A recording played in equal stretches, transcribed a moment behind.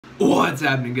What's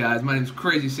happening, guys? My name is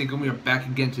Crazy Cinco, and we are back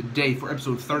again today for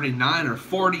episode 39 or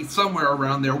 40, somewhere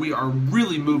around there. We are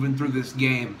really moving through this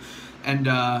game. And,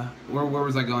 where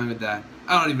was I going with that?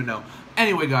 I don't even know.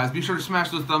 Anyway, guys, be sure to smash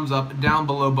those thumbs up down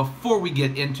below before we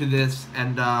get into this.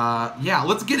 And, yeah,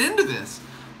 let's get into this.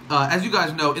 As you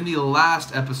guys know, in the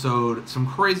last episode, some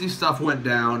crazy stuff went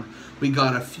down. We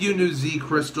got a few new Z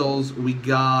crystals. We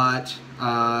got,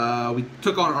 we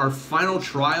took on our final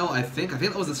trial, I think. I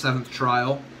think that was the 7th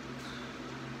trial.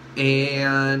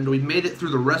 And we made it through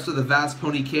the rest of the Vast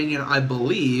Pony Canyon, I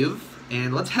believe.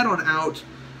 And let's head on out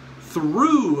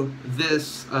through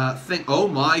this thing. Oh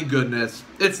my goodness.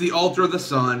 It's the Altar of the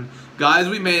Sun. Guys,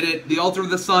 we made it. The Altar of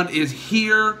the Sun is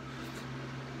here.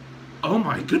 Oh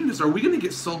my goodness. Are we going to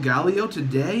get Solgaleo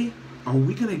today? Are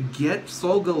we going to get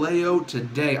Solgaleo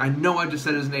today? I know I just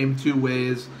said his name 2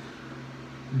 ways,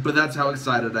 but that's how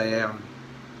excited I am.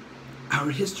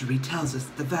 Our history tells us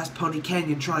that the Vast Pony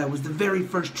Canyon trial was the very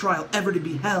first trial ever to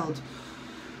be held.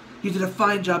 You did a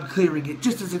fine job clearing it,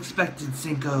 just as expected,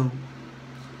 Cinco.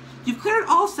 You've cleared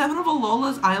all 7 of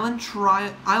Alola's Island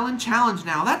Challenge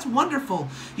now. That's wonderful.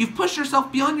 You've pushed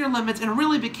yourself beyond your limits and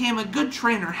really became a good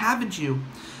trainer, haven't you?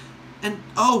 And,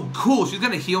 oh, cool, she's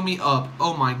gonna heal me up.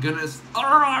 Oh my goodness.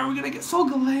 Are we gonna get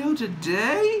Solgaleo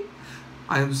today?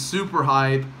 I am super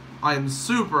hyped. I am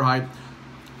super hyped.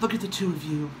 Look at the 2 of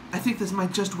you. I think this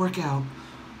might just work out.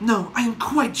 No, I am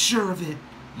quite sure of it.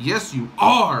 Yes, you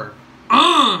are.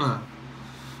 I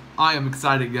am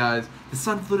excited, guys. The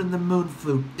Sun Flute and the Moon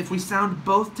Flute. If we sound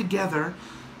both together...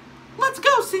 Let's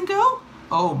go, Cinco!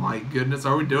 Oh my goodness,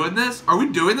 are we doing this? Are we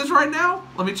doing this right now?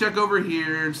 Let me check over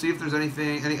here and see if there's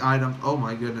anything, any items. Oh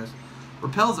my goodness.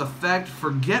 Repel's effect.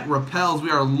 Forget repels. We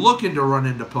are looking to run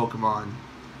into Pokemon.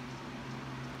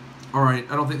 Alright,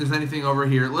 I don't think there's anything over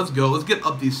here. Let's go. Let's get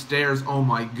up these stairs. Oh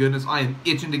my goodness, I am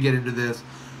itching to get into this.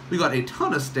 We got a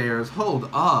ton of stairs. Hold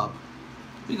up.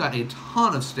 We got a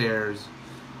ton of stairs.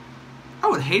 I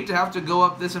would hate to have to go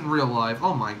up this in real life.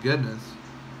 Oh my goodness.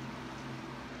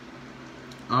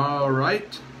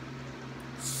 Alright.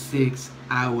 6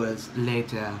 hours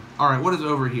later. Alright, what is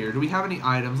over here? Do we have any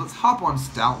items? Let's hop on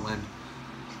Stoutland.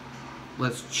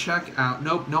 Let's check out.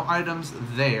 Nope, no items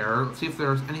there. Let's see if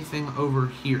there's anything over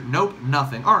here. Nope,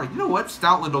 nothing. Alright, you know what?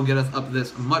 Stoutland will get us up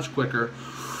this much quicker.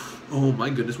 Oh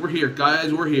my goodness, we're here.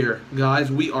 Guys, we're here.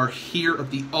 Guys, we are here at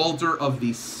the Altar of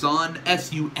the Sun.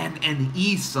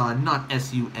 S-U-N-N-E Sun, not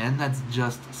S-U-N. That's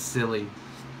just silly.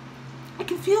 I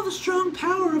can feel the strong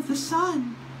power of the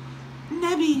sun.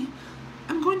 Nebby,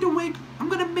 I'm going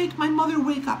to make my mother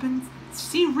wake up and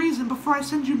see reason before I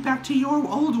send you back to your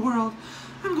old world.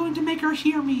 I'm going to make her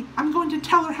hear me. I'm going to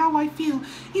tell her how I feel.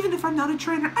 Even if I'm not a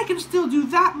trainer, I can still do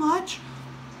that much.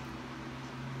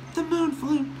 The Moon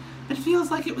Flute. It feels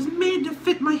like it was made to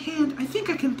fit my hand. I think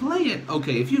I can play it.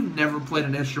 Okay, if you've never played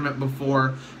an instrument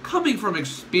before, coming from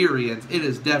experience, it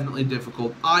is definitely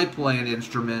difficult. I play an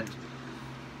instrument.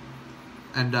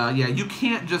 And, yeah, you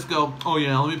can't just go, oh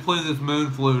yeah, let me play this Moon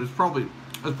Flute. It's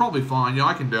probably fine. Yeah,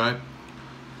 I can do it.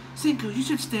 Cinco, you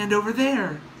should stand over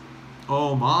there.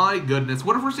 Oh my goodness.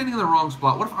 What if we're standing in the wrong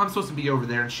spot? What if I'm supposed to be over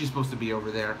there and she's supposed to be over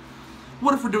there?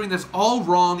 What if we're doing this all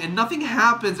wrong and nothing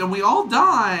happens and we all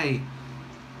die?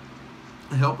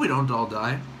 I hope we don't all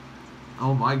die.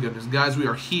 Oh my goodness. Guys, we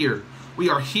are here. We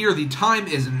are here. The time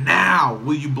is now.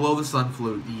 Will you blow the Sun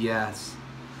Flute? Yes.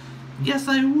 Yes,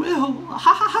 I will. Ha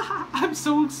ha ha ha. I'm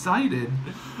so excited.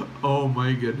 Oh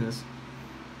my goodness.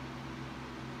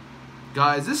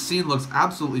 Guys, this scene looks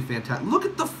absolutely fantastic. Look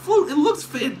at the flute. It looks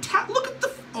fantastic. Look at the...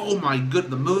 Oh my good.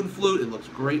 The Moon Flute. It looks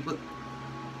great. Look.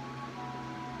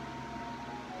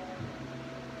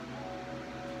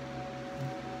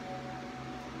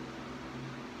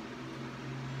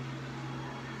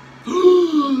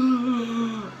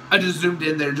 I just zoomed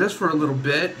in there just for a little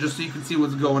bit, just so you can see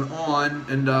what's going on.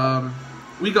 And,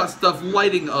 we got stuff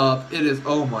lighting up. It is...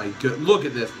 Oh my good. Look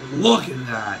at this. Look at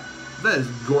that. That is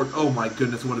gorgeous. Oh my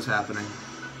goodness, what is happening?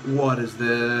 What is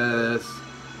this?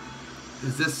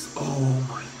 Is this... Oh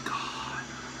my god.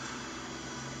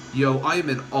 Yo, I am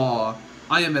in awe.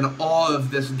 I am in awe of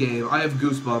this game. I have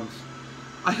goosebumps.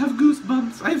 I have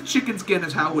goosebumps. I have chicken skin,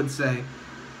 as Hal would say.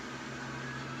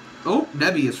 Oh,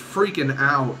 Nebby is freaking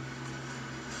out.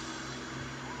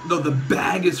 No, the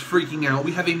bag is freaking out.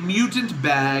 We have a mutant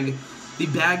bag. The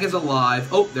bag is alive.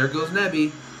 Oh, there goes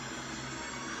Nebby.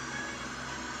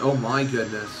 Oh my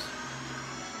goodness.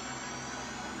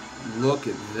 Look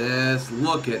at this.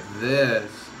 Look at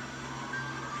this.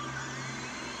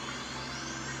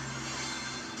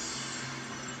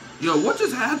 Yo, what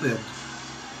just happened?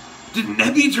 Did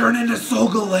Nebby turn into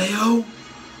Solgaleo?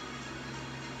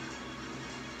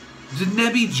 Did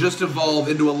Nebby just evolve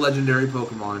into a legendary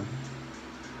Pokemon?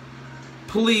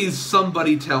 Please,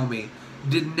 somebody tell me.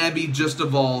 Did Nebby just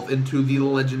evolve into the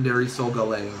legendary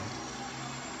Solgaleo?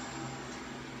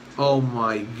 Oh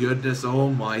my goodness,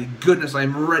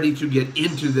 I'm ready to get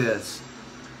into this.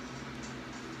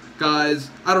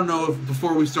 Guys, I don't know if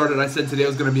before we started I said today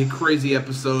was going to be a crazy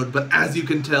episode, but as you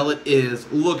can tell, it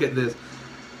is. Look at this.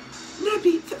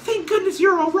 Nebby, thank goodness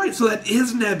you're alright. So that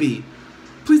is Nebby.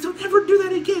 Please don't ever do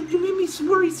that again. You made me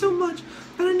worry so much,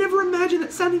 and I never imagined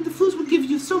that sounding the flutes would give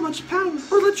you so much power,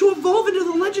 or let you evolve into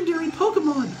the legendary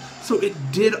Pokemon. So it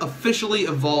did officially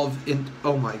evolve in...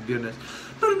 Oh my goodness.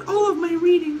 Not in all of my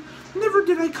reading. Never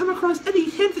did I come across any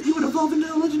hint that you would evolve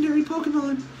into a legendary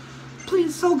Pokemon.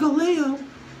 Please, Solgaleo.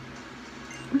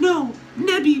 No,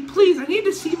 Nebby, please, I need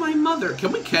to see my mother.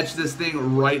 Can we catch this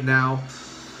thing right now?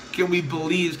 Can we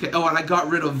please? Oh, and I got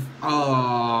rid of...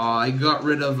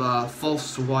 false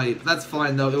swipe. That's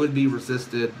fine, though. It would be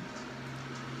resisted.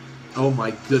 Oh,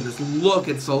 my goodness. Look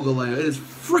at Solgaleo. It is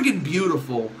friggin'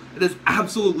 beautiful. It is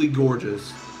absolutely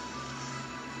gorgeous.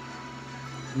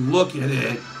 Look at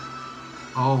it.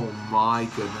 Oh, my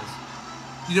goodness.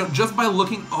 You know, just by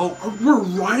looking... Oh, we're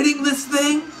riding this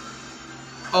thing?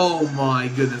 Oh, my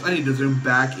goodness. I need to zoom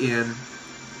back in.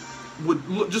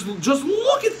 Just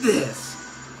look at this.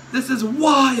 This is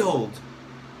wild!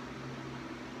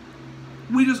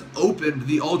 We just opened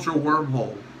the Ultra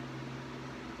Wormhole.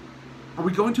 Are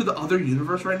we going to the other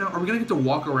universe right now? Are we going to get to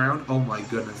walk around? Oh my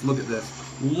goodness, look at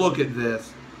this. Look at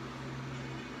this.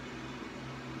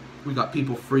 We got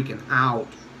people freaking out.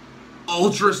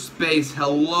 Ultra Space,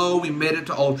 hello, we made it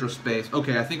to Ultra Space.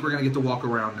 Okay, I think we're going to get to walk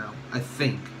around now. I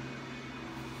think.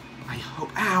 I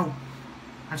hope... Ow!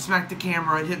 I smacked the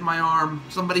camera, it hit my arm.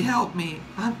 Somebody help me.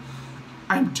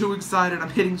 I'm too excited. I'm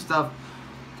hitting stuff.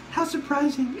 How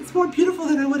surprising. It's more beautiful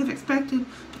than I would have expected.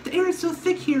 But the air is so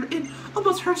thick here, it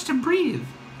almost hurts to breathe.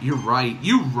 You're right.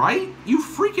 You right? You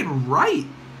freaking right.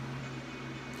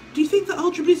 Do you think the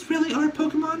Ultra Beasts really are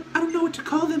Pokemon? I don't know what to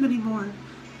call them anymore.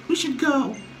 We should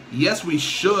go. Yes, we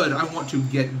should. I want to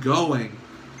get going.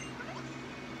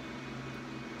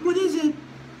 What is it?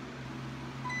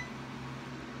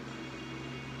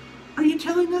 Are you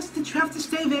telling us that you have to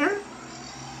stay there?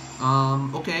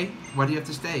 Okay. Why do you have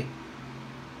to stay?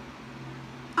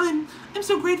 I'm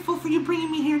so grateful for you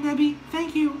bringing me here, Nebby.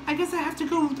 Thank you. I guess I have to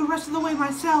go the rest of the way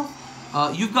myself.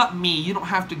 You've got me. You don't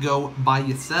have to go by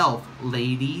yourself,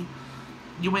 lady.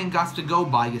 You ain't got to go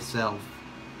by yourself.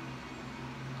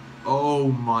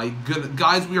 Oh my goodness.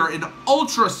 Guys, we are in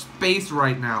Ultra Space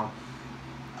right now.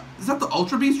 Is that the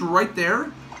Ultra Beast right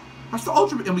there? That's the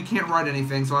Ultra Beast. And we can't ride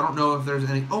anything, so I don't know if there's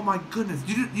any... Oh my goodness.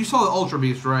 You saw the Ultra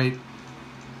Beast, right?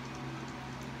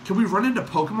 Can we run into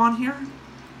Pokemon here?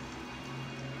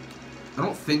 I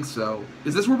don't think so.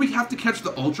 Is this where we have to catch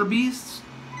the Ultra Beasts?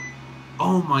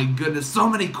 Oh my goodness, so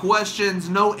many questions,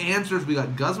 no answers. We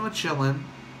got Guzma chillin'.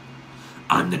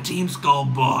 I'm the Team Skull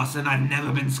boss, and I've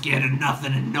never been scared of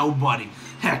nothing and nobody.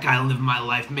 Heck, I live my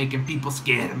life making people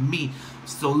scared of me.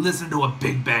 So listen to what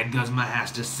Big Bad Guzma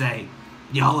has to say.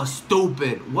 Y'all are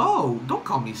stupid. Whoa, don't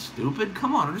call me stupid.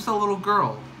 Come on, I'm just a little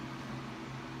girl.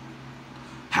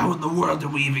 How in the world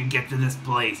did we even get to this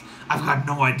place? I've got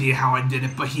no idea how I did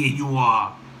it, but here you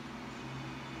are.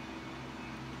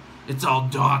 It's all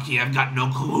dark here. I've got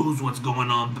no clues what's going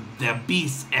on, but there are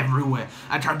beasts everywhere.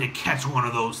 I tried to catch one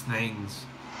of those things.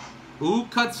 Ooh,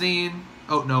 cutscene.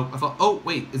 Oh, no. I thought... Oh,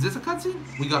 wait. Is this a cutscene?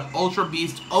 We got Ultra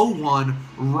Beast 01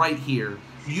 right here.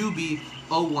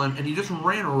 UB01, and he just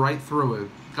ran right through it.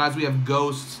 Guys, we have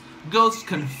ghosts. Ghosts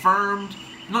confirmed.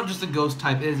 Not just a ghost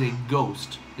type. It is a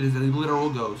ghost. It is a literal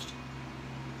ghost.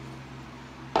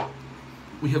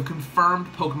 We have confirmed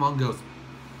Pokemon Ghost.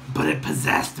 But it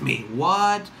possessed me.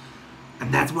 What?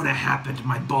 And that's when it happened.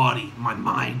 My body, my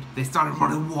mind, they started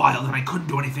running wild and I couldn't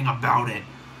do anything about it.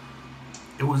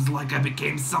 It was like I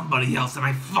became somebody else and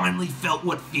I finally felt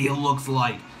what fear looks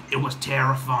like. It was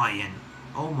terrifying.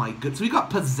 Oh my goodness. So we got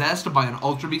possessed by an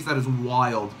Ultra Beast. That is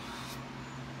wild.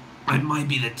 I might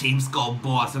be the Team Skull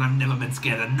boss and I've never been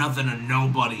scared of nothing or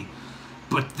nobody.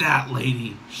 But that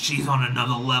lady, she's on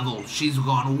another level. She's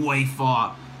gone way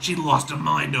far. She lost her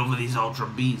mind over these Ultra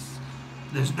Beasts.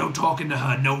 There's no talking to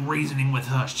her, no reasoning with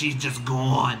her. She's just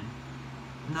gone.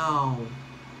 No.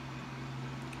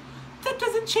 That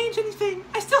doesn't change anything.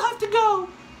 I still have to go.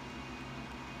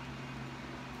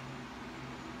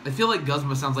 I feel like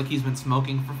Guzma sounds like he's been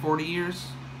smoking for 40 years.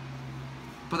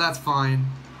 But that's fine.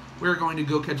 We're going to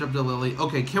go catch up to Lily.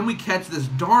 Okay, can we catch this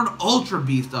darn Ultra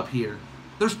Beast up here?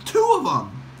 There's 2 of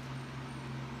them.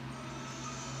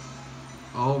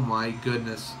 Oh my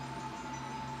goodness.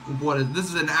 This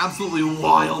is an absolutely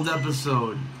wild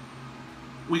episode.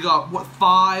 We got, what,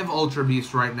 5 Ultra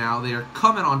Beasts right now. They are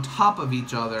coming on top of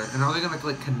each other. And are they going to,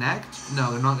 like, connect? No,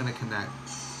 they're not going to connect.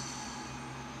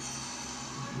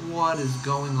 What is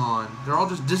going on? They're all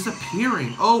just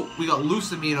disappearing. Oh, we got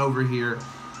Lucamine over here.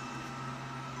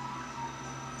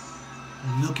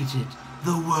 Look at it.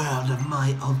 The world of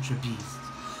my Ultra Beasts.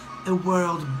 A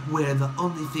world where the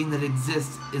only thing that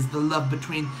exists is the love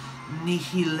between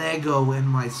Nihilego and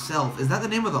myself. Is that the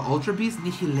name of the Ultra Beast?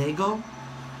 Nihilego?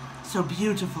 So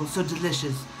beautiful, so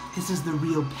delicious. This is the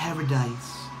real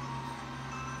paradise.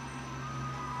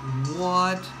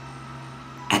 What?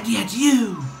 And yet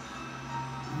you!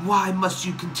 Why must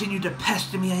you continue to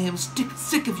pester me? I am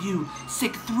sick of you.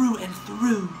 Sick through and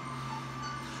through.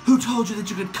 Who told you that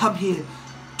you could come here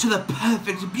to the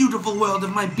perfect, beautiful world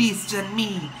of my beasts and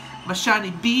me? My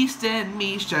shiny beast and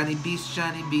me. Shiny beast,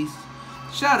 shiny beast.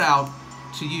 Shout out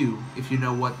to you if you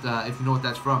know what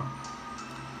that's from.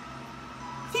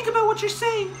 Think about what you're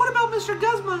saying. What about Mr.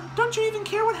 Guzma? Don't you even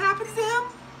care what happens to him?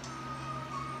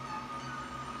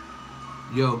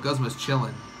 Yo, Guzma's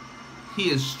chilling.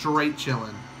 He is straight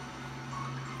chilling.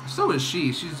 So is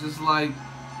she. She's just like,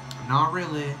 not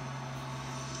really.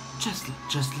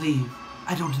 Just leave.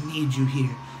 I don't need you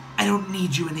here. I don't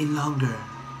need you any longer.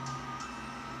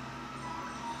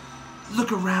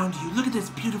 Look around you. Look at this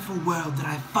beautiful world that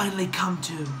I've finally come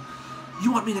to.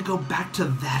 You want me to go back to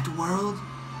that world?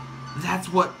 That's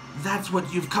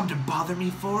what you've come to bother me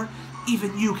for?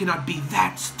 Even you cannot be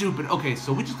that stupid. Okay,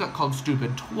 so we just got called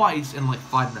stupid twice in like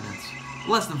 5 minutes.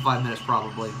 Less than 5 minutes,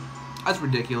 probably. That's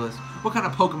ridiculous. What kind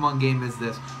of Pokemon game is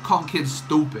this? Calling kids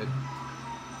stupid.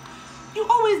 You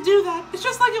always do that. It's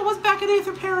just like it was back in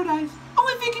Aether Paradise.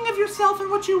 Only thinking of yourself and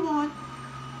what you want.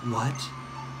 What?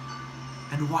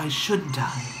 And why shouldn't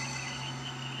I?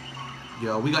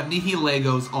 Yo, we got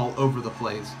Nihilegos all over the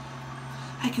place.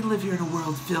 I can live here in a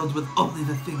world filled with only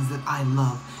the things that I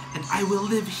love, and I will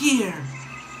live here.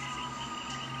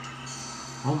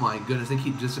 Oh my goodness, they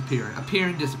keep disappearing.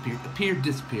 Appearing, disappear. Appear,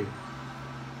 disappear.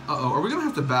 Uh-oh, are we gonna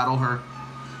have to battle her?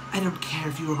 I don't care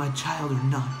if you were my child or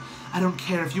not. I don't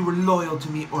care if you were loyal to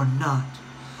me or not.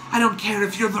 I don't care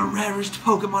if you're the rarest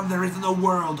Pokemon there is in the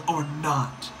world or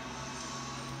not.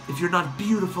 If you're not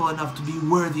beautiful enough to be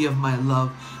worthy of my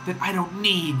love, then I don't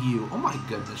need you. Oh my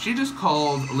goodness, she just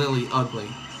called Lily ugly.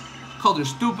 Called her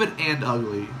stupid and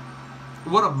ugly.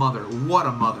 What a mother, what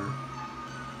a mother.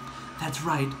 That's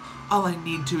right. All I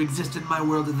need to exist in my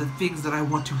world are the things that I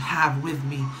want to have with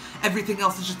me. Everything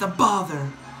else is just a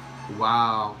bother.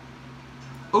 Wow.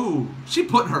 Ooh, she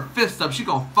putting her fist up. She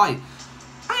gonna fight.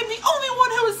 I am the only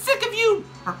one who is sick of you.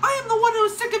 Or I am the one who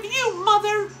is sick of you,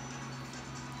 mother.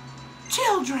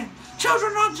 Children.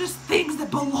 Children are not just things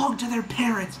that belong to their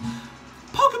parents.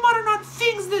 Pokemon are not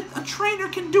things that a trainer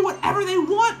can do whatever they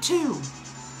want to.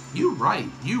 You right.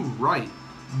 You right.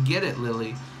 Get it,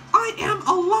 Lily. I am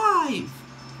alive.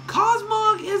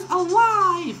 Cosmog is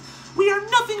alive. We are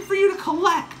nothing for you to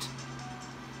collect.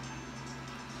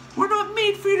 We're not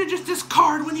made for you to just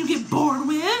discard when you get bored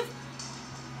with.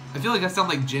 I feel like I sound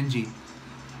like Gingy.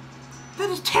 That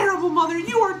is terrible, Mother.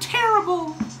 You are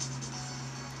terrible.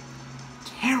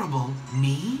 Terrible?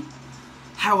 Me?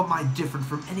 How am I different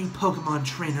from any Pokemon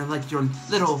trainer like your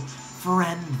little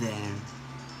friend there?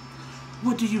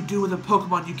 What do you do with a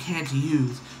Pokemon you can't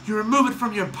use? You remove it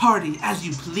from your party as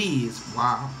you please.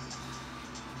 Wow.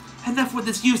 Enough with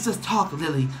this useless talk,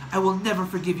 Lily. I will never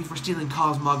forgive you for stealing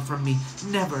Cosmog from me.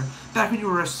 Never. Back when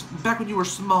you were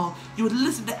small, you would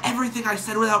listen to everything I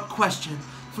said without question.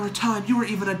 For a time, you were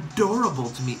even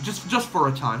adorable to me. Just for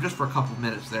a time. Just for a couple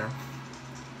minutes there.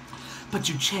 But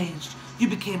you changed. You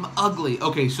became ugly.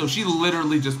 Okay, so she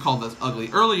literally just called us ugly.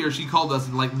 Earlier, she called us,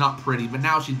 like, not pretty. But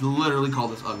now she literally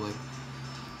called us ugly.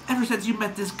 Ever since you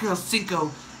met this girl,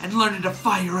 Cinco, and learned to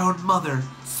defy your own mother.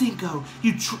 Cinco,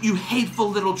 you hateful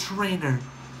little trainer.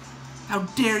 How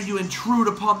dare you intrude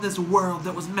upon this world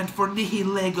that was meant for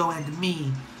Nihilego and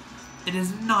me. It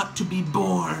is not to be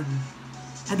born.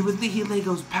 And with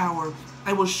Nihilego's power,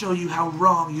 I will show you how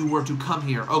wrong you were to come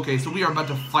here. Okay, so we are about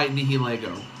to fight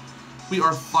Nihilego. We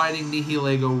are fighting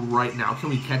Nihilego right now. Can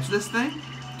we catch this thing?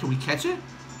 Can we catch it?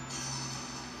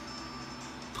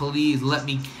 Please let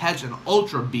me catch an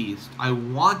Ultra Beast. I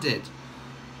want it.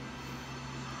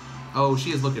 Oh, she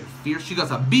is looking fierce. She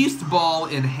got a Beast Ball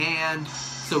in hand,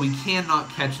 so we cannot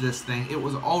catch this thing. It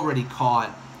was already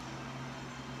caught.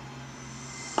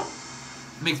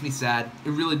 Makes me sad. It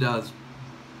really does.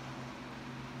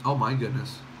 Oh my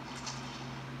goodness.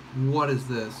 What is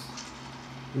this?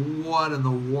 What in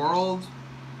the world?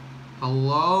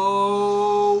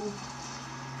 Hello?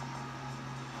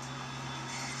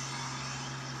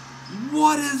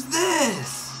 What is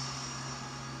this?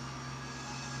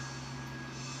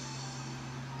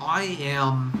 I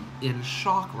am in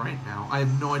shock right now. I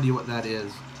have no idea what that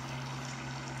is.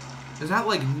 Is that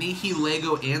like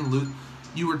Nihilego and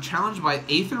You were challenged by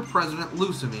Aether President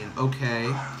Lusamine.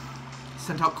 Okay.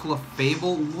 Sent out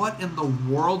Clefable. What in the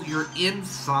world? You're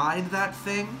inside that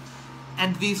thing?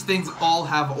 And these things all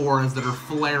have auras that are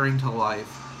flaring to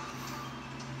life.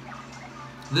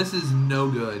 This is no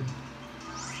good.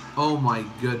 Oh my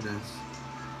goodness.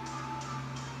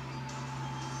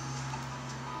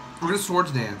 We're gonna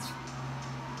Swords Dance.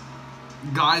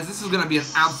 Guys, this is gonna be an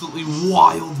absolutely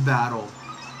wild battle.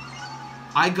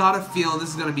 I got a feeling this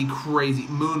is gonna be crazy.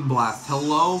 Moonblast.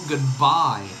 Hello,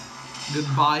 goodbye.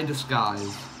 Goodbye,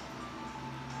 disguise.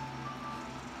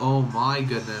 Oh my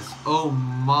goodness. Oh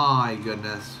my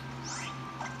goodness.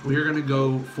 We are gonna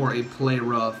go for a play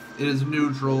rough. It is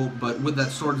neutral, but with that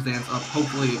Swords Dance up,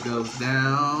 hopefully it goes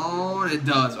down. It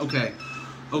does. Okay.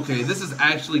 Okay, this is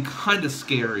actually kind of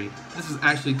scary. This is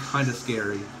actually kind of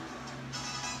scary.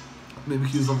 Maybe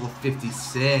he was level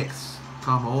 56.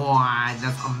 Come on.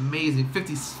 That's amazing.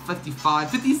 50,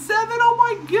 55, 57. Oh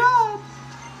my god.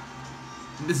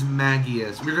 Miss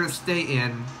Magius. We're going to stay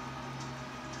in.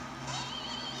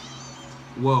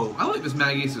 Whoa. I like Miss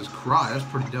Magius' cry. That's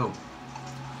pretty dope.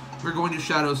 We're going to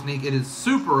Shadow Sneak. It is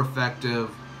super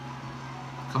effective.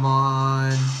 Come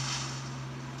on.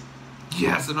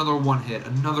 Yes, another one hit.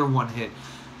 Another one hit.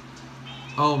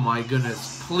 Oh my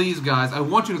goodness. Please, guys, I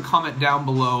want you to comment down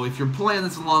below if you're playing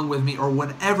this along with me, or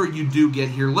whenever you do get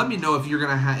here, let me know if you're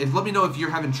gonna let me know if you're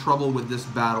having trouble with this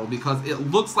battle, because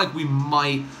it looks like we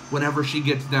might whenever she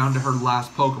gets down to her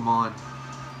last Pokemon.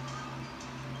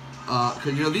 Cause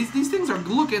you know these things are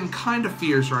looking kind of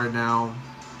fierce right now.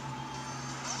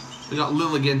 We got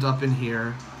Lilligant up in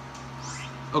here.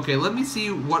 Okay, let me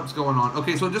see what's going on.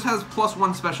 Okay, so it just has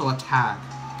 +1 special attack.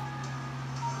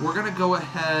 We're gonna go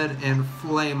ahead and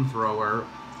Flamethrower.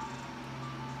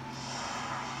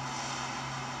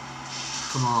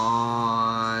 Come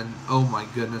on. Oh my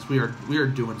goodness, we are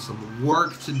doing some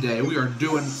work today. We are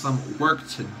doing some work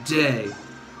today.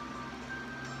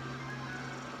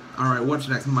 Alright, what's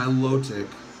next? Milotic.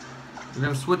 We're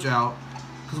gonna switch out,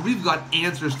 because we've got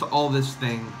answers to all this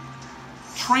thing.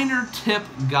 Trainer tip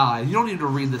guide. You don't need to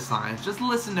read the signs. Just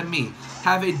listen to me.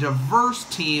 Have a diverse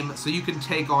team so you can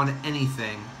take on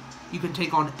anything. You can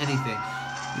take on anything.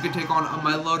 You can take on a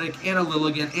Milotic and a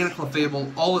Lilligant and a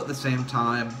Clefable all at the same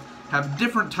time. Have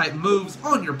different type moves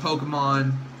on your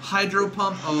Pokemon. Hydro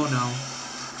Pump. Oh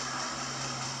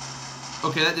no.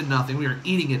 Okay, that did nothing. We are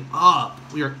eating it up.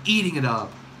 We are eating it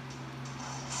up.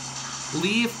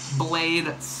 Leaf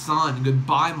Blade Sun.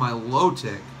 Goodbye,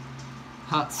 Milotic.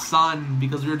 Sun,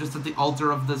 because we were just at the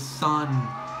altar of the sun.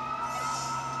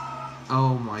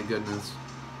 Oh my goodness.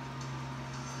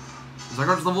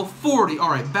 Zygarde's level 40.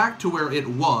 Alright, back to where it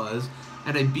was.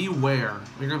 And a Beware.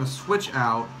 We're going to switch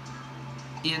out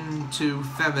into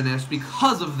Feminist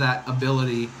because of that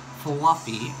ability.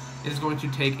 Fluffy is going to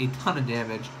take a ton of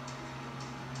damage.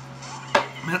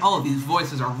 Man, all of these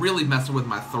voices are really messing with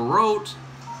my throat.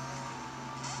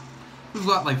 We've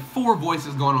got like 4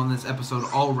 voices going on this episode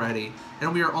already,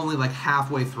 and we are only like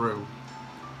halfway through.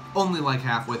 Only like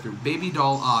halfway through. Baby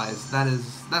Doll Eyes.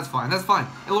 That's fine. That's fine.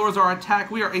 It lowers our attack.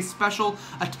 We are a special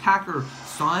attacker,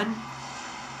 son.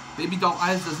 Baby Doll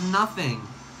Eyes does nothing.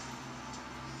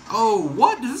 Oh,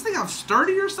 what? Does this thing have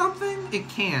sturdy or something? It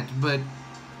can't, but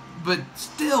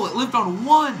still, it lived on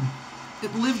 1.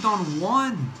 It lived on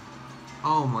 1.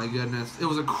 Oh my goodness. It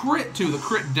was a crit too. The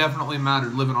crit definitely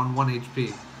mattered, living on 1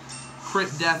 HP. Crit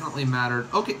definitely mattered.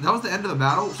 Okay, that was the end of the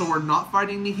battle, so we're not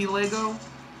fighting Nihilego?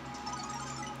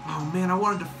 Oh man, I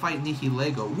wanted to fight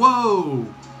Nihilego. Whoa!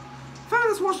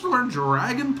 Feminist wants to learn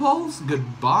Dragon Pulse?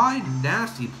 Goodbye,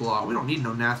 Nasty Plot. We don't need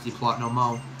no Nasty Plot no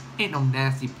more. Ain't no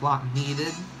Nasty Plot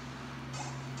needed.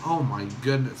 Oh my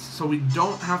goodness. So we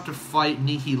don't have to fight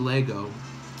Nihilego.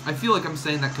 I feel like I'm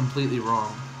saying that completely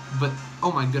wrong. But,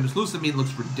 oh my goodness, Lusamine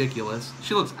looks ridiculous.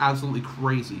 She looks absolutely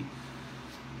crazy.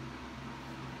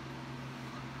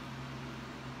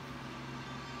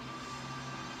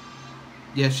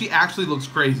 Yeah, she actually looks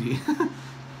crazy.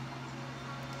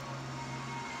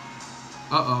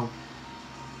 Uh-oh.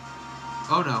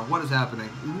 Oh no, what is happening?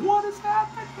 What is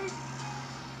happening?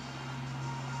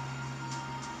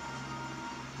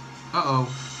 Uh-oh.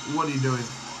 What are you doing?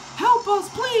 Help us,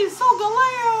 please,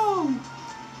 Solgaleo!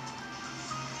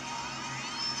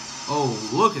 Oh,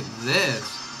 look at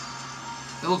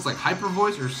this. It looks like Hyper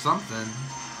Voice or something.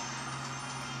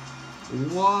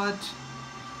 What?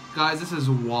 Guys, this is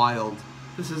wild.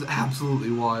 This is absolutely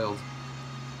wild.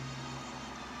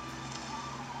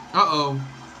 Uh-oh.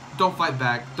 Don't fight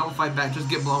back. Don't fight back. Just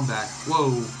get blown back.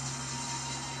 Whoa.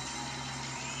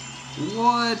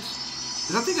 What? Is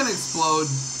that thing gonna explode?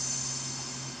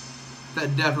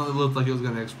 That definitely looked like it was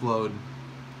gonna explode.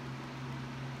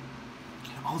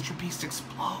 Can Ultra Beast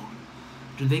explode?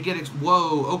 Do they get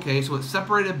whoa, okay, so it's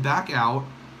separated back out.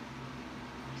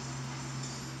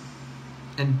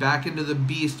 And back into the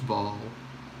Beast Ball.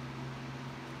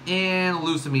 And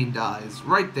Lusamine dies.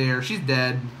 Right there. She's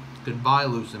dead. Goodbye,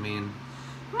 Lusamine.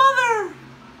 Mother!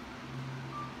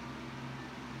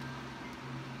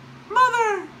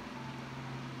 Mother!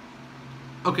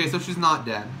 Okay, so she's not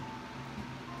dead.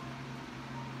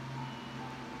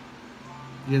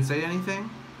 You didn't say anything?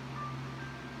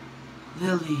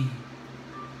 Lily.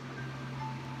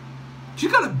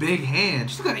 She's got a big hand.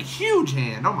 She's got a huge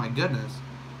hand. Oh my goodness.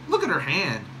 Look at her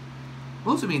hand.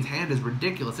 Lusamine's hand is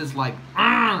ridiculous. It's like,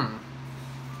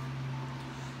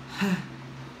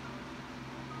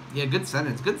 yeah, good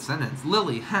sentence. Good sentence.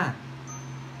 Lily, huh?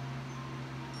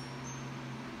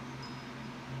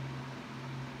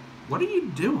 What are you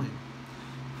doing?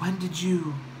 When did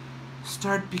you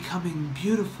start becoming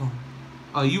beautiful?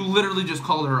 Oh, you literally just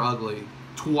called her ugly.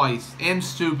 Twice. And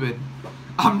stupid.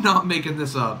 I'm not making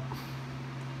this up.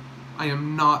 I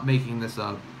am not making this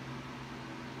up.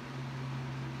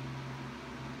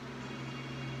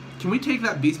 Can we take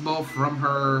that Beast Ball from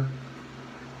her?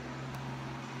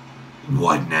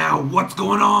 What now? What's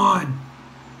going on?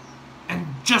 And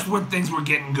just when things were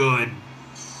getting good.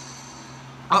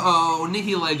 Uh-oh,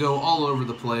 Nihilego all over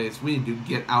the place. We need to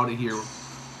get out of here.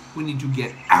 We need to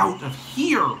get out of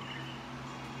here.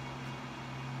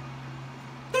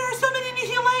 There are so many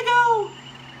Nihilego.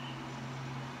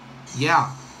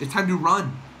 Yeah, it's time to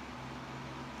run.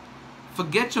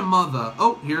 Forget your mother.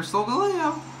 Oh, here's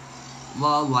Solgaleo.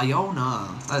 La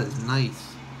Leona. That is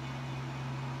nice.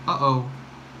 Uh-oh.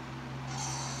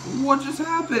 What just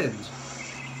happened?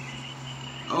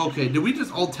 Okay, did we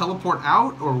just all teleport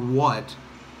out or what?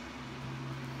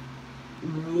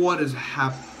 What is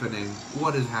happening?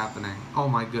 What is happening? Oh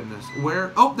my goodness.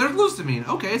 Where? Oh, there's Lusamine.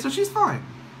 Okay, so she's fine.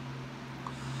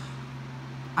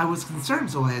 I was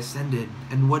concerned, so I ascended.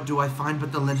 And what do I find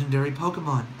but the legendary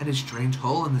Pokemon and a strange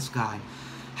hole in the sky?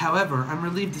 However, I'm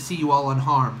relieved to see you all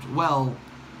unharmed. Well,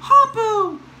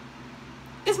 Hapu!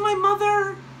 Is my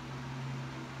mother?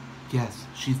 Yes,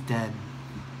 she's dead.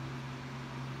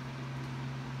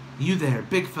 You there,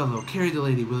 big fellow, carry the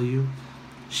lady, will you?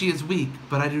 She is weak,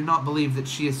 but I do not believe that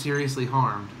she is seriously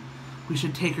harmed. We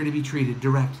should take her to be treated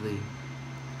directly.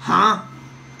 Huh?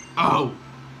 Oh.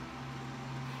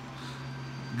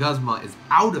 Guzma is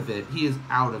out of it. He is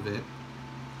out of it.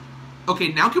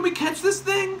 Okay, now can we catch this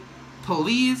thing?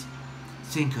 Please?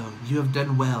 Cinco, you have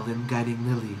done well in guiding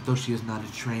Lily, though she is not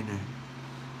a trainer.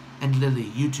 And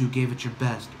Lily, you two gave it your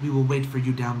best. We will wait for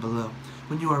you down below.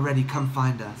 When you are ready, come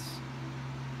find us.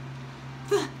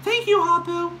 Thank you,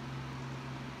 Hapu.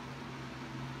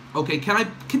 Okay,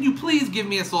 can you please give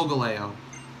me a Solgaleo?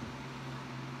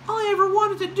 All I ever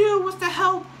wanted to do was to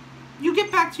help you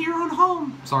get back to your own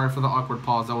home. Sorry for the awkward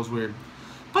pause, that was weird.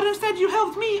 But instead you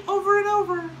helped me over and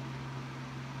over.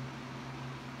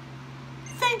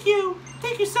 Thank you.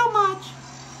 Thank you so much.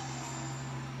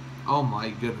 Oh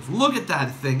my goodness. Look at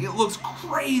that thing. It looks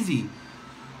crazy.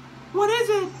 What is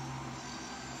it?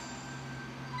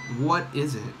 What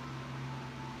is it?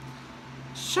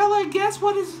 Shall I guess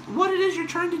what it is you're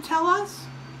trying to tell us?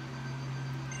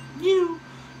 You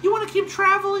want to keep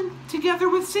traveling together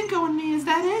with Cinco and me, is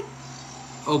that it?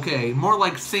 Okay, more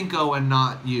like Cinco and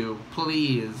not you.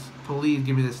 Please. Please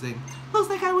give me this thing. Looks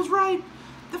like I was right.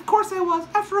 Of course I was.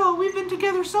 After all, we've been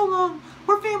together so long.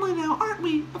 We're family now, aren't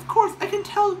we? Of course, I can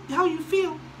tell how you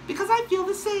feel, because I feel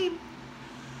the same.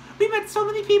 We met so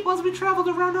many people as we traveled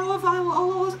around all of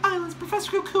those islands.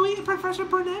 Professor Kukui and Professor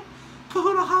Burnett,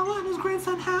 Kahuna Hala and his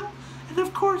grandson Hal, and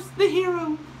of course, the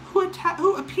hero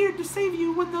who appeared to save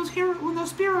you when those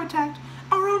Spearow attacked,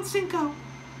 our own Cinco.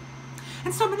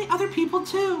 And so many other people,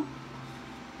 too.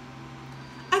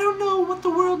 I don't know what the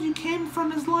world you came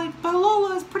from is like, but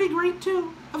Alola is pretty great,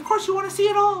 too. Of course, you want to see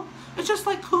it all. It's just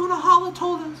like Kahuna Hala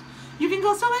told us. You can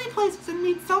go so many places and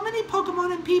meet so many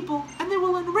Pokemon and people, and they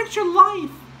will enrich your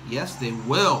life. Yes, they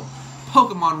will.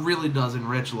 Pokemon really does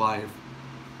enrich life.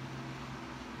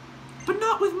 But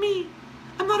not with me.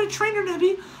 I'm not a trainer,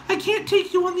 Nebby. I can't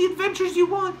take you on the adventures you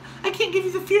want. I can't give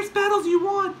you the fierce battles you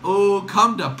want. Oh,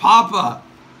 come to Papa.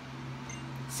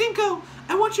 Cinco,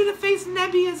 I want you to face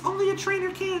Nebby as only a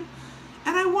trainer can.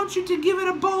 And I want you to give it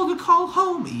a ball to call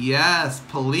home. Yes,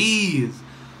 please.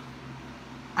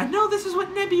 I know this is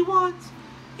what Nebby wants.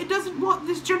 It doesn't want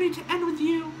this journey to end with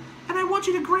you. And I want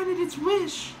you to grant it its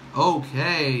wish.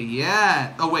 Okay,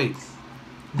 yeah. Oh, wait.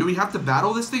 Do we have to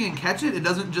battle this thing and catch it?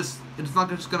 It's not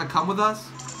just gonna come with us?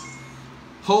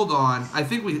 Hold on. I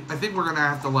think we're gonna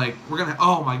have to like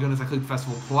oh my goodness, I clicked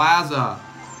Festival Plaza.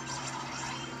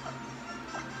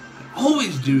 I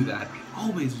always do that. I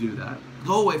always do that.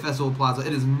 Go away, Festival Plaza.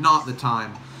 It is not the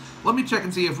time. Let me check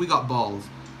and see if we got balls.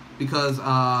 Because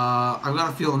I've got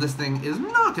a feeling this thing is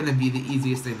not gonna be the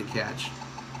easiest thing to catch.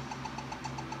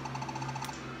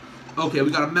 Okay,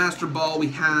 we got a Master Ball. We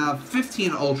have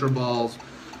 15 Ultra Balls.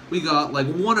 We got like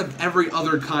one of every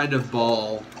other kind of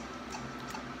ball.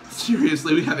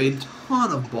 Seriously, we have a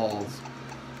ton of balls.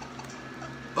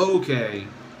 Okay.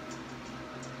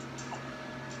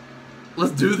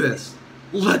 Let's do this.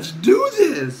 Let's do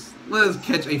this! Let us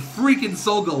catch a freaking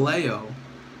Solgaleo.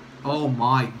 Oh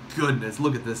my goodness,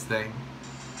 look at this thing.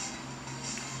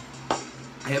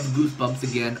 I have goosebumps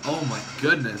again. Oh my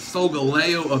goodness.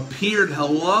 Solgaleo appeared.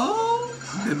 Hello?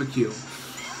 Mimikyu.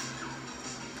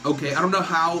 Okay, I don't know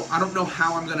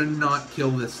how I'm gonna not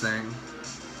kill this thing.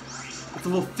 It's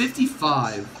level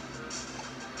 55.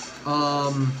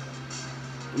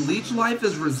 Leech Life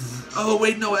is oh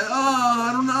wait, no,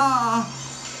 I don't know.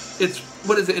 It's,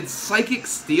 what is it? It's Psychic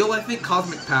Steel, I think?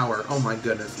 Cosmic Power. Oh my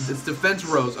goodness. It's Defense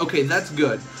Rose. Okay, that's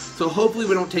good. So hopefully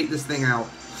we don't take this thing out.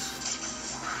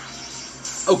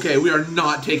 Okay, we are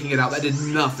not taking it out. That did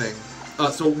nothing.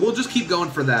 So we'll just keep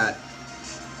going for that.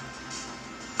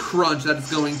 Crunch, that is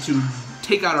going to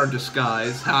take out our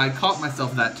disguise. I caught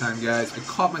myself that time, guys. I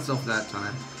caught myself that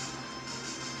time.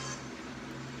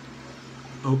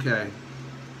 Okay.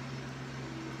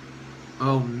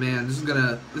 Oh man,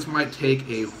 this might take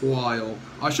a while.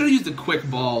 I should have used a quick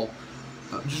ball,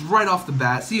 just right off the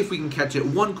bat. See if we can catch it.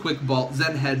 One quick ball,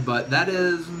 Zen Headbutt.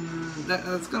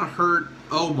 That's gonna hurt.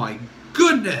 Oh my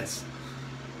goodness!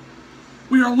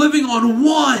 We are living on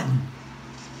one!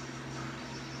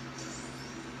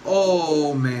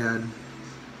 Oh man.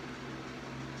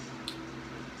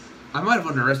 I might have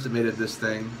underestimated this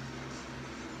thing.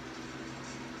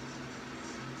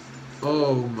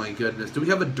 Oh my goodness. Do we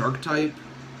have a dark type?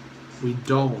 We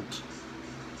don't.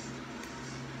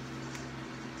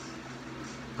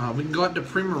 We can go out to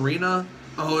Primarina.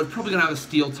 Oh, it's probably going to have a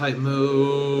steel type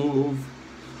move.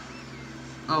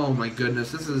 Oh my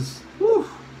goodness. This is... Whew.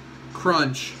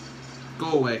 Crunch.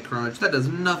 Go away, Crunch. That does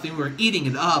nothing. We're eating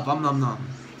it up. Nom nom.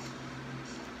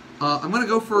 I'm going to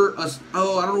go for a...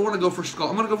 Oh, I don't want to go for Skull.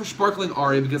 I'm going to go for Sparkling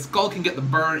Aria because Skull can get the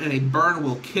burn, and a burn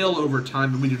will kill over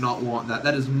time, and we do not want that.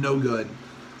 That is no good.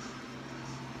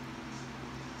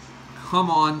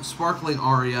 Come on, Sparkling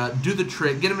Aria. Do the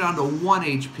trick. Get him down to 1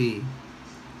 HP.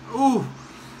 Ooh.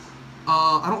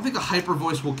 I don't think a Hyper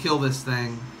Voice will kill this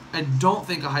thing. I don't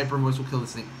think a Hyper Voice will kill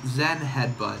this thing. Zen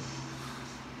Headbutt.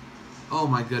 Oh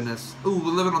my goodness. Ooh,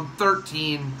 we're living on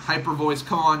 13. Hyper Voice,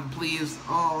 come on, please.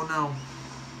 Oh no.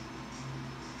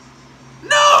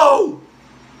 No!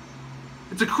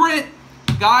 It's a crit!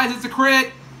 Guys, it's a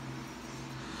crit!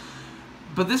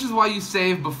 But this is why you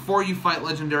save before you fight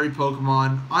legendary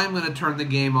Pokemon. I'm going to turn the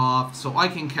game off so I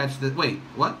can catch the... Wait,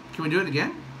 what? Can we do it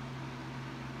again?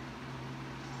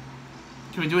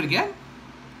 Can we do it again?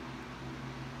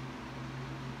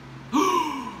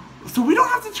 So we don't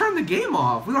have to turn the game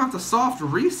off. We don't have to soft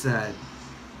reset.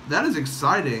 That is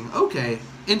exciting. Okay.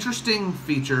 Interesting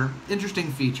feature.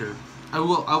 Interesting feature. I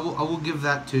will give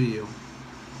that to you.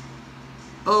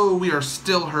 Oh, we are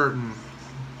still hurting.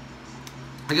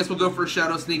 I guess we'll go for a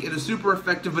Shadow Sneak. It is super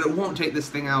effective, but it won't take this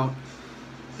thing out.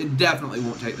 It definitely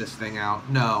won't take this thing out.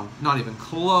 No, not even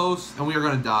close. And we are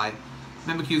going to die.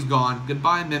 Mimikyu's gone.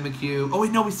 Goodbye, Mimikyu. Oh,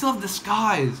 wait, no, we still have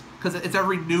Disguise. Because it's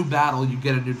every new battle you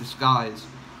get a new Disguise.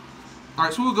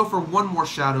 Alright, so we'll go for one more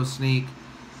Shadow Sneak.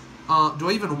 Do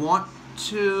I even want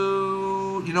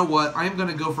to... You know what? I am going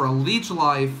to go for a Leech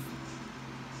Life.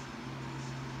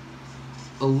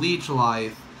 A Leech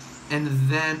Life. And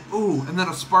then... Ooh, and then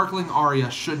a Sparkling Aria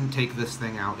shouldn't take this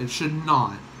thing out. It should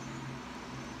not.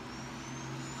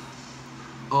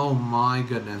 Oh my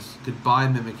goodness. Goodbye,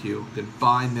 Mimikyu.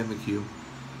 Goodbye, Mimikyu.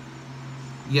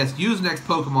 Yes, use next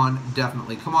Pokemon,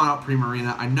 definitely. Come on out,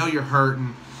 Primarina. I know you're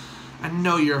hurting. I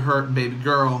know you're hurting, baby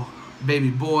girl. Baby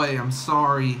boy, I'm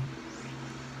sorry.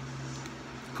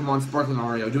 Come on, Sparkling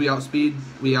Aria. Do we outspeed?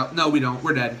 No, we don't.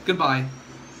 We're dead. Goodbye.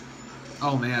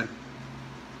 Oh, man.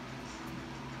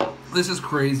 This is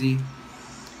crazy.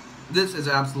 This is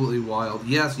absolutely wild.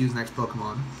 Yes, use next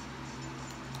Pokemon.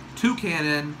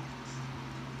 Toucannon.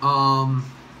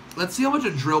 Let's see how much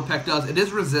a Drill Peck does. It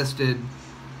is resisted,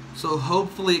 so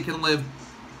hopefully it can live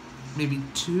maybe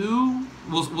 2.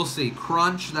 We'll see.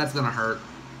 Crunch, that's gonna hurt.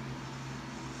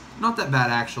 Not that bad,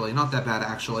 actually. Not that bad,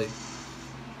 actually.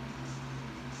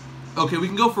 Okay, we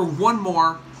can go for one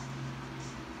more.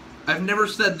 I've never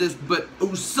said this, but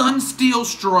Sunsteel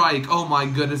Strike. Oh my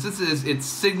goodness, this is its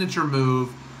signature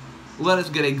move. Let us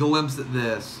get a glimpse at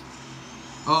this.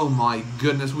 Oh my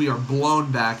goodness, we are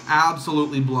blown back.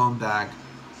 Absolutely blown back.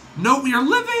 No, we are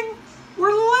living.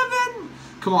 We're living.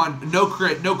 Come on, no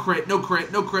crit, no crit, no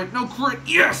crit, no crit, no crit.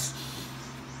 Yes.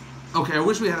 Okay, I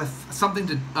wish we had something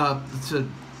to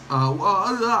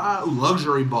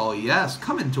luxury ball. Yes,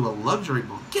 come into a luxury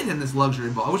ball. Get in this luxury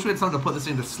ball. I wish we had something to put this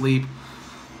thing to sleep.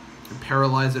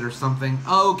 Paralyze it or something.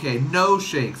 Okay, no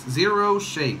shakes. 0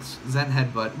 shakes. Zen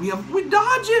headbutt. We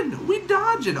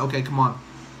dodging. Okay, come on.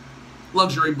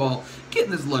 Luxury ball. Get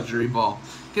in this luxury ball.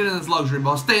 Get in this luxury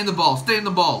ball. Stay in the ball. Stay in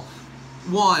the ball.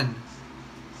 1,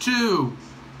 2,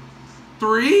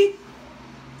 3.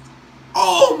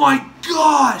 Oh my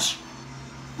gosh!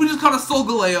 We just caught a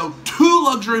Solgaleo, 2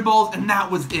 luxury balls, and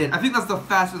that was it. I think that's the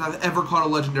fastest I've ever caught a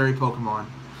legendary Pokemon.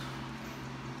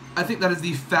 I think that is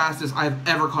the fastest I've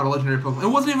ever caught a legendary Pokemon. It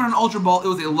wasn't even an Ultra Ball, it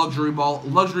was a luxury ball.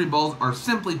 Luxury balls are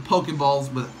simply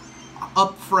Pokeballs with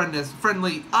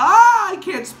friendly. I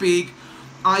can't speak.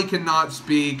 I cannot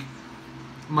speak.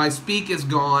 My speak is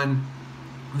gone.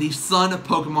 The son of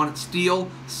Pokemon, Steel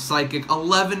Psychic,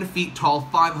 11 feet tall,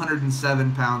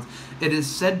 507 pounds. It is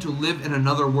said to live in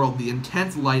another world. The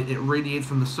intense light it radiates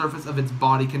from the surface of its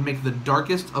body can make the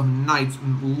darkest of nights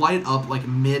light up like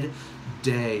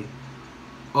midday.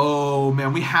 Oh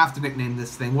man, we have to nickname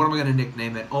this thing. What am I going to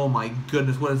nickname it? Oh my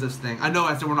goodness, what is this thing? I know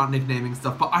I said we're not nicknaming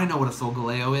stuff, but I know what a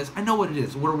Solgaleo is. I know what it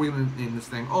is. What are we going to name this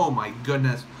thing? Oh my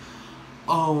goodness.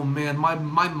 Oh man, my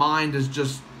mind is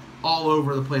just all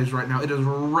over the place right now. It is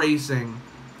racing.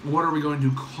 What are we going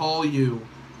to call you?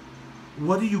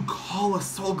 What do you call a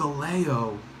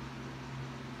Solgaleo?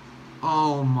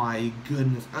 Oh my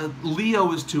goodness.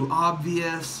 Leo is too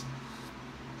obvious.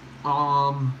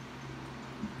 Oh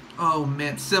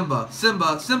man, Simba.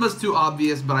 Simba's too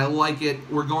obvious, but I like it.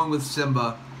 We're going with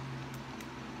Simba.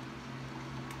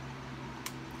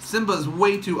 Simba's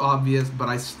way too obvious, but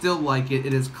I still like it.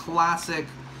 It is classic.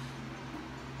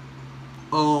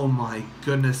 Oh my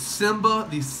goodness. Simba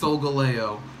the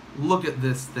Solgaleo. Look at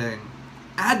this thing.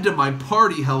 Add to my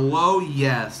party. Hello?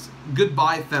 Yes.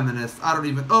 Goodbye, feminist. I don't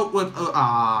even... Oh, what?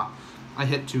 I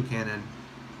hit Toucannon.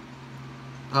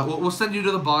 We'll send you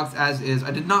to the box as is.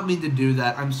 I did not mean to do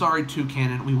that. I'm sorry,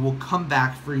 Toucannon. We will come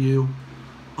back for you.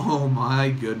 Oh my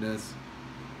goodness.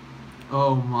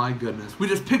 Oh my goodness. We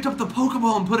just picked up the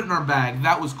Pokeball and put it in our bag.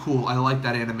 That was cool. I like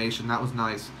that animation. That was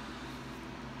nice.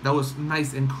 That was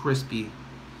nice and crispy.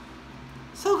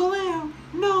 Solgaleo.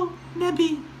 No,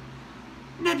 Nebby.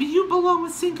 Nebby, you belong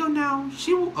with Cinco now.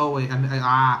 She will... Oh, wait.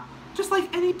 Just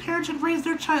like any parent should raise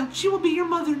their child, she will be your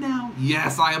mother now.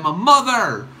 Yes, I am a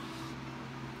mother!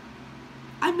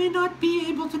 I may not be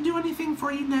able to do anything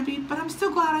for you, Nebby, but I'm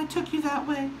still glad I took you that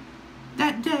way.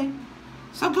 That day.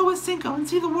 So go with Cinco and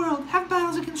see the world. Have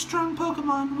battles against strong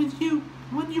Pokemon with you,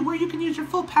 where you can use your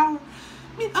full power.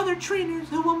 Meet other trainers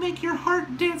who will make your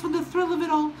heart dance with the thrill of it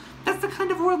all. That's the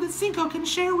kind of world that Cinco can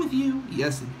share with you.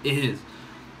 Yes, it is.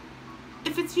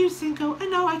 If it's you, Cinco, I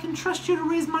know I can trust you to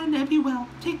raise my Nebby well.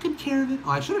 Take good care of it. Oh,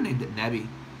 I should have named it Nebby.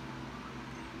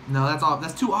 No,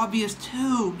 that's too obvious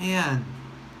too, man.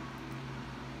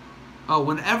 Oh,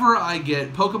 whenever I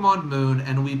get Pokemon Moon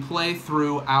and we play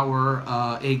through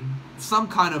our some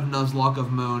kind of Nuzlocke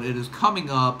of Moon, it is coming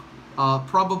up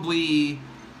probably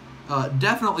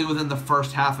definitely within the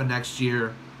first half of next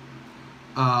year.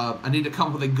 I need to come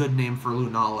up with a good name for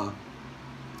Lunala.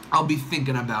 I'll be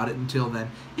thinking about it until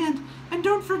then. And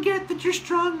don't forget that you're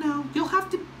strong now. You'll have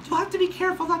to be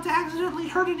careful not to accidentally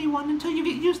hurt anyone until you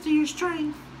get used to your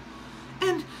strength.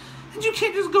 And you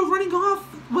can't just go running off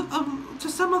with, to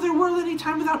some other world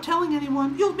anytime without telling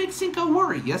anyone. You'll make Cinco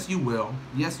worry. Yes, you will.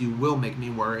 Yes, you will make me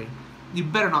worry. You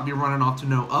better not be running off to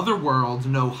no other worlds,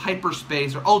 no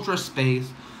hyperspace or ultra space.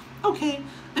 Okay,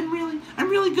 I'm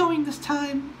really going this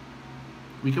time.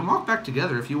 We can walk back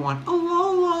together if you want.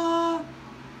 Alola.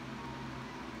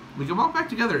 We can walk back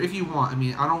together if you want. I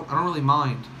mean, I don't really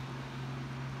mind.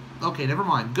 Okay, never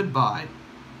mind. Goodbye.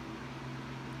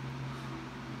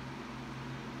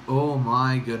 Oh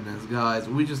my goodness, guys.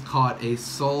 We just caught a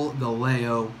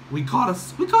Solgaleo. We caught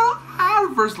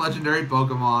our first legendary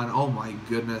Pokemon. Oh my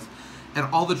goodness. And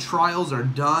all the trials are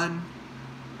done.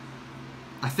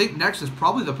 I think next is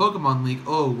probably the Pokemon League.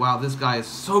 Oh wow, this guy is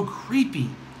so creepy.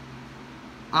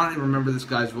 I don't even remember this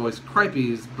guy's voice.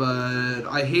 Cripeys, but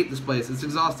I hate this place. It's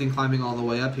exhausting climbing all the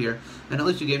way up here. And at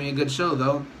least you gave me a good show,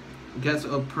 though. Guess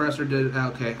Oppressor did...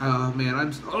 Okay. Oh, man.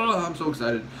 I'm so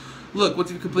excited. Look,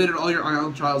 once you've completed all your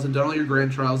island trials and done all your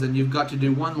grand trials, then you've got to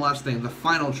do one last thing, the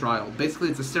final trial. Basically,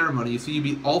 it's a ceremony. You see, you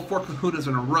beat all 4 kahunas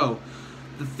in a row.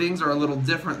 the things are a little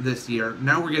different this year.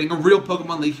 Now we're getting a real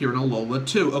Pokemon League here in Alola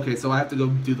too. Okay, so I have to go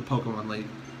do the Pokemon League.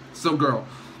 So girl,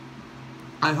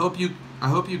 I hope you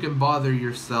can bother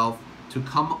yourself to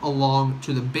come along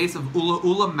to the base of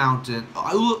Ula Mountain,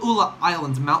 Ula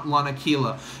Islands, Mount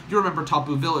Lanakila. You remember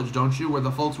Tapu Village, don't you, where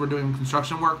the folks were doing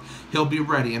construction work? He'll be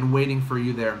ready and waiting for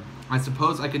you there. I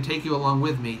suppose I could take you along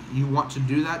with me. You want to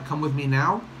do that? Come with me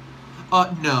now?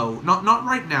 No, not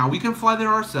right now. We can fly there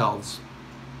ourselves.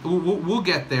 We'll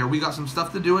get there. We got some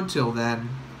stuff to do until then.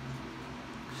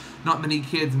 Not many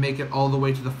kids make it all the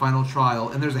way to the final trial,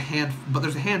 and there's a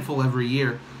handful every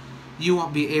year. You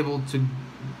won't be able to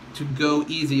go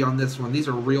easy on this one. These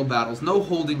are real battles. No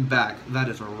holding back. That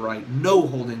is right. No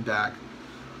holding back.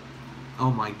 Oh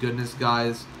my goodness,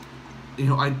 guys. You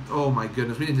know, oh my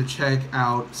goodness. We need to check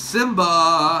out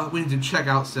Simba. We need to check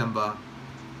out Simba.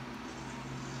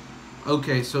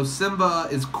 Okay, so Simba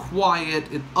is quiet.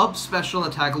 It ups special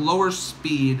attack, lowers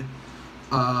speed.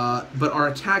 But our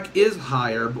attack is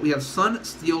higher. But we have Sun,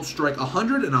 Steel, Strike,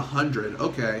 100 and 100.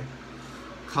 Okay.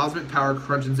 Cosmic Power,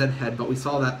 Crunch, and Zen Head, but we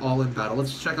saw that all in battle.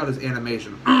 Let's check out his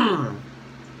animation.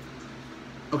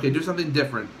 Okay, do something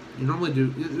different. You normally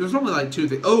do... There's normally like two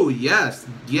things. Oh, yes!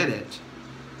 Get it.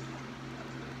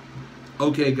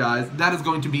 Okay, guys. That is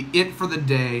going to be it for the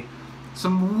day.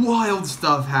 Some wild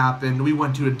stuff happened. We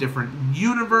went to a different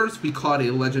universe. We caught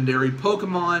a legendary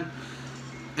Pokemon.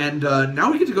 And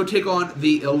now we get to go take on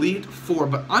the Elite Four.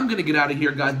 But I'm going to get out of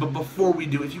here, guys. But before we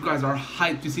do, if you guys are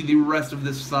hyped to see the rest of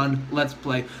this Sun Let's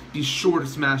Play, be sure to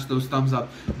smash those thumbs up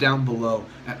down below.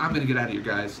 And I'm going to get out of here,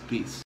 guys. Peace.